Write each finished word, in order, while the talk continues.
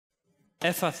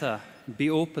Ephatha,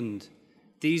 be opened.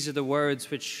 These are the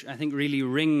words which I think really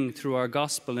ring through our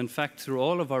gospel, in fact, through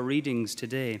all of our readings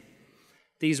today.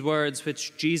 These words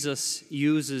which Jesus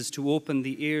uses to open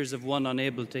the ears of one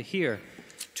unable to hear,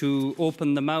 to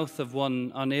open the mouth of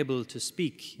one unable to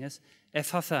speak. Yes,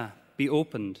 Ephatha, be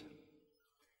opened.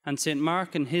 And St.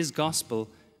 Mark in his gospel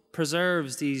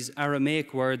preserves these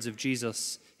Aramaic words of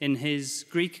Jesus in his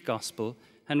Greek gospel,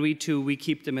 and we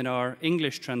keep them in our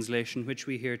English translation, which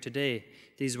we hear today.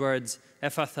 These words,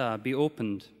 Ephatha, be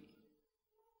opened.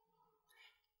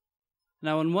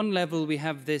 Now, on one level, we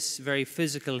have this very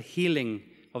physical healing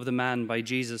of the man by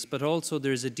Jesus, but also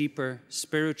there's a deeper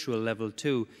spiritual level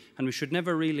too, and we should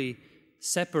never really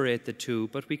separate the two,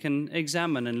 but we can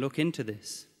examine and look into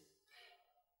this.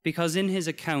 Because in his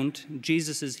account,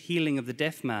 Jesus' healing of the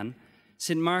deaf man,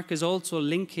 St. Mark is also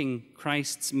linking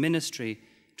Christ's ministry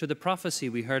to the prophecy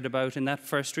we heard about in that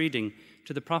first reading,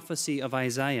 to the prophecy of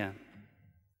Isaiah.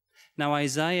 Now,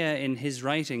 Isaiah, in his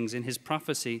writings, in his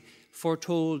prophecy,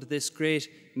 foretold this great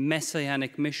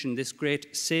messianic mission, this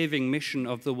great saving mission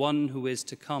of the one who is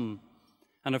to come.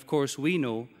 And of course, we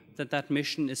know that that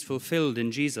mission is fulfilled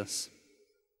in Jesus.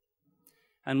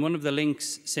 And one of the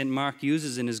links St. Mark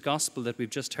uses in his gospel that we've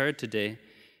just heard today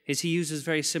is he uses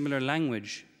very similar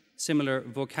language, similar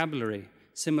vocabulary,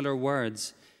 similar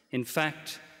words. In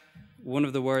fact, one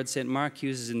of the words St. Mark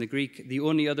uses in the Greek, the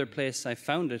only other place I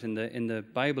found it in the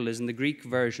Bible is in the Greek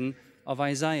version of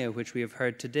Isaiah, which we have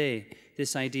heard today.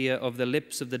 This idea of the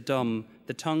lips of the dumb,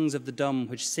 the tongues of the dumb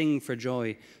which sing for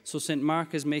joy. So St.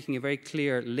 Mark is making a very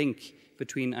clear link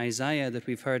between Isaiah that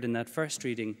we've heard in that first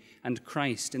reading and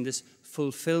Christ in this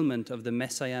fulfillment of the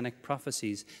messianic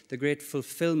prophecies, the great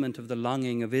fulfillment of the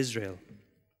longing of Israel.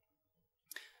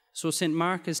 So St.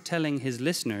 Mark is telling his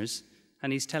listeners,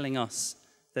 and he's telling us,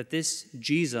 that this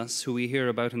Jesus who we hear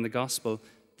about in the gospel,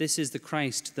 this is the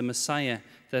Christ, the Messiah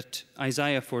that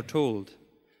Isaiah foretold,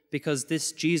 because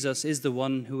this Jesus is the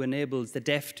one who enables the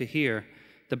deaf to hear,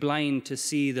 the blind to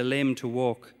see, the lame to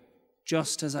walk,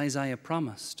 just as Isaiah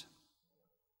promised.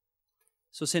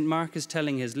 So St. Mark is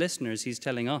telling his listeners, he's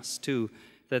telling us too,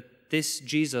 that this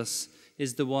Jesus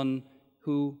is the one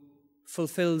who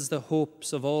fulfills the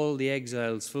hopes of all the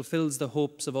exiles, fulfills the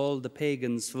hopes of all the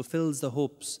pagans, fulfills the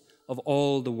hopes of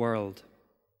all the world.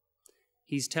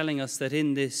 He's telling us that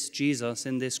in this Jesus,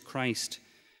 in this Christ,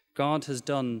 God has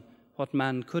done what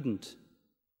man couldn't.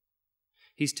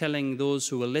 He's telling those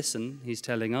who will listen, he's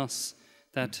telling us,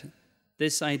 that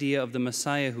this idea of the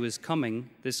Messiah who is coming,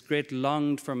 this great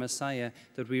longed for Messiah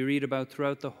that we read about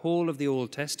throughout the whole of the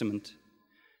Old Testament,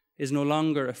 is no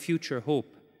longer a future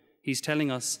hope. He's telling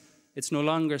us it's no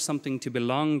longer something to be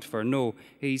longed for. No,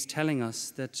 he's telling us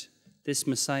that this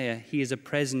Messiah, he is a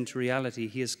present reality.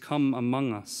 He has come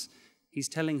among us. He's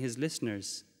telling his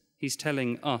listeners, he's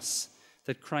telling us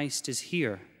that Christ is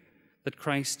here, that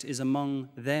Christ is among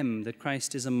them, that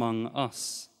Christ is among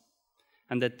us,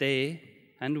 and that they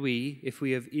and we, if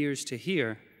we have ears to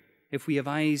hear, if we have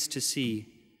eyes to see,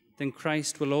 then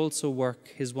Christ will also work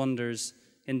his wonders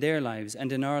in their lives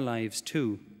and in our lives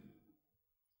too.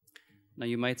 Now,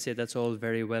 you might say that's all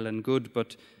very well and good,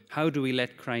 but how do we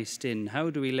let Christ in? How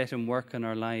do we let him work in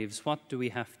our lives? What do we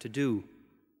have to do?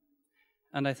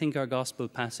 And I think our gospel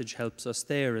passage helps us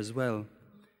there as well.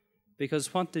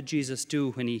 Because what did Jesus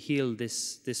do when he healed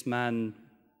this man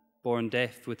born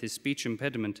deaf with his speech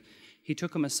impediment? He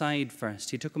took him aside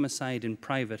first. He took him aside in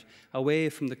private, away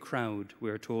from the crowd, we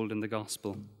are told in the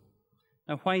gospel.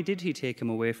 Now, why did he take him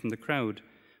away from the crowd?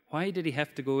 Why did he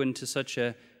have to go into such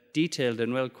a detailed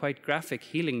and, well, quite graphic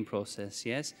healing process,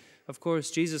 yes? Of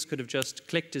course, Jesus could have just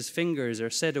clicked his fingers or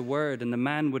said a word and the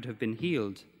man would have been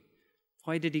healed.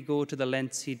 Why did he go to the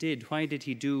lengths he did? Why did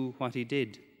he do what he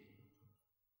did?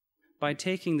 By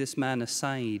taking this man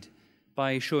aside,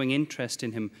 by showing interest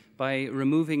in him, by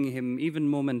removing him even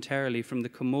momentarily from the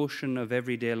commotion of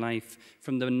everyday life,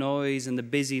 from the noise and the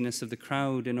busyness of the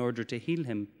crowd in order to heal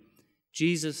him,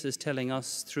 Jesus is telling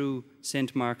us through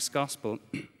St. Mark's Gospel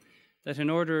that in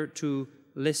order to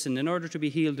listen, in order to be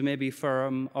healed maybe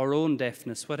from our own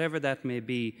deafness, whatever that may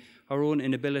be, our own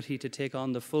inability to take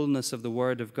on the fullness of the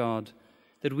Word of God,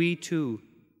 that we too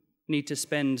need to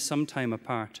spend some time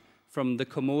apart from the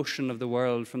commotion of the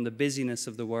world, from the busyness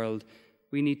of the world.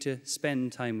 We need to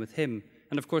spend time with him.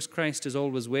 And of course, Christ is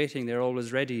always waiting there,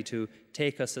 always ready to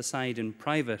take us aside in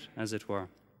private, as it were.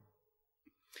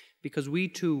 Because we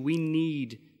too, we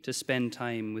need to spend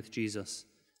time with Jesus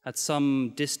at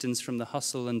some distance from the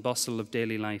hustle and bustle of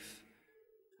daily life.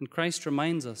 And Christ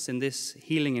reminds us in this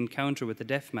healing encounter with the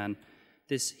deaf man,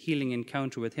 this healing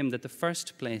encounter with him, that the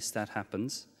first place that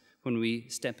happens, when we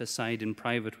step aside in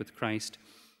private with Christ,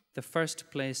 the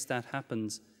first place that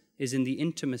happens is in the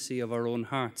intimacy of our own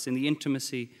hearts, in the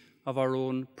intimacy of our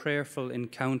own prayerful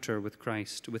encounter with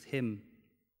Christ, with Him.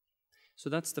 So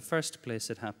that's the first place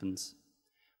it happens.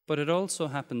 But it also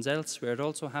happens elsewhere. It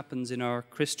also happens in our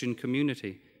Christian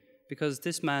community, because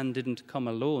this man didn't come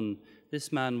alone.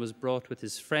 This man was brought with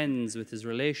his friends, with his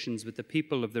relations, with the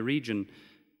people of the region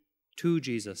to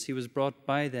Jesus. He was brought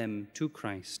by them to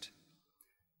Christ,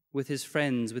 with his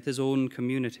friends, with his own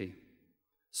community.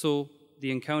 So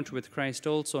the encounter with Christ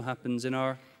also happens in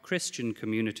our Christian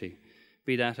community,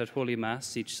 be that at Holy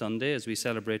Mass each Sunday, as we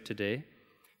celebrate today,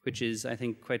 which is, I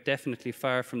think, quite definitely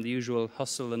far from the usual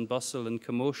hustle and bustle and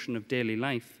commotion of daily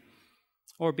life,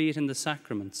 or be it in the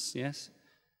sacraments, yes?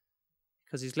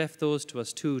 Because He's left those to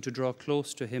us too, to draw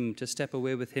close to Him, to step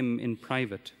away with Him in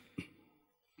private.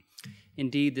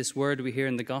 Indeed, this word we hear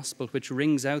in the Gospel, which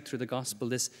rings out through the Gospel,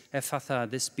 this ephatha,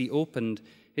 this be opened,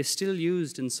 is still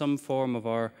used in some form of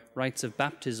our rites of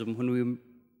baptism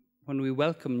when we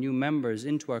welcome new members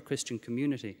into our Christian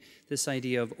community. This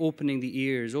idea of opening the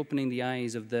ears, opening the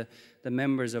eyes of the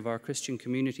members of our Christian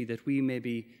community, that we may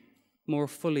be more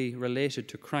fully related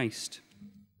to Christ.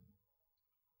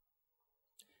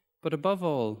 But above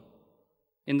all,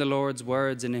 in the Lord's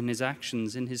words and in His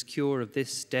actions, in His cure of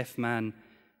this deaf man,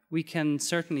 we can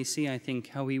certainly see, I think,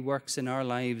 how He works in our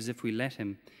lives if we let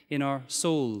Him, in our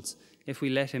souls, if we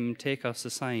let Him take us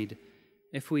aside,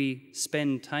 if we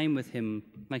spend time with Him,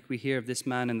 like we hear of this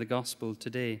man in the Gospel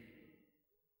today.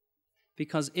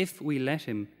 Because if we let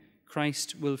Him,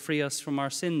 Christ will free us from our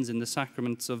sins in the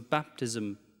sacraments of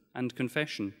baptism and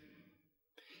confession.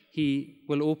 He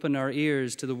will open our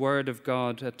ears to the Word of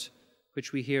God,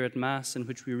 which we hear at Mass and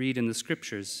which we read in the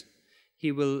Scriptures.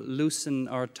 He will loosen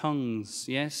our tongues,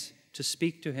 yes, to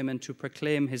speak to Him and to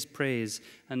proclaim His praise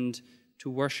and to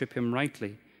worship Him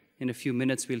rightly. In a few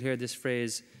minutes we'll hear this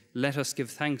phrase, "Let us give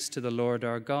thanks to the Lord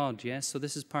our God," yes? So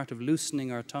this is part of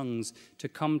loosening our tongues to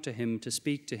come to Him, to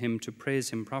speak to Him, to praise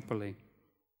Him properly.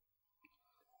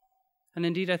 And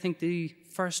indeed, I think the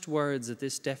first words that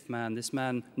this deaf man, this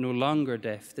man no longer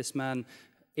deaf, this man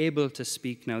able to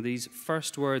speak now, these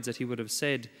first words that he would have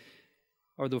said,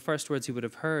 or the first words he would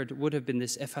have heard, would have been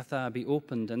this ephatha, be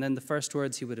opened, and then the first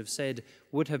words he would have said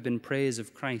would have been praise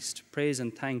of Christ, praise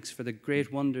and thanks for the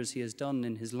great wonders He has done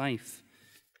in his life.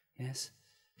 Yes?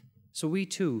 So we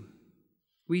too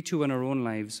in our own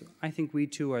lives, I think we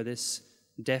too are this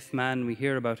deaf man we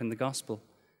hear about in the Gospel.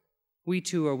 We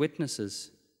too are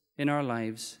witnesses in our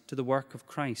lives to the work of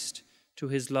Christ, to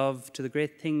His love, to the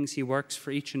great things He works for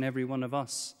each and every one of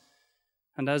us.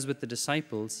 And as with the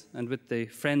disciples and with the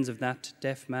friends of that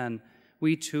deaf man,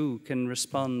 we too can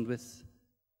respond with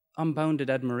unbounded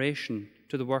admiration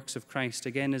to the works of Christ.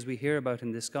 Again, as we hear about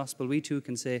in this Gospel, we too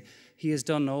can say, He has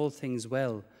done all things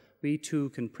well. We too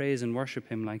can praise and worship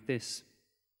Him like this.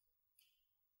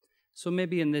 So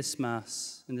maybe in this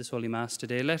Mass, in this Holy Mass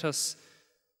today, let us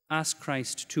ask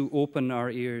Christ to open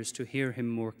our ears to hear Him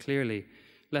more clearly.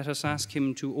 Let us ask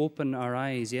Him to open our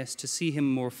eyes, yes, to see Him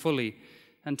more fully,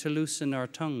 and to loosen our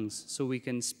tongues so we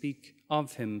can speak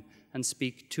of Him and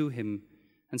speak to Him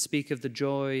and speak of the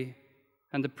joy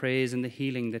and the praise and the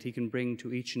healing that He can bring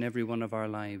to each and every one of our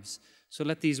lives. So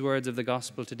let these words of the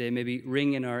Gospel today maybe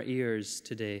ring in our ears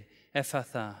today.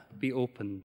 Ephatha, be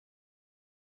opened.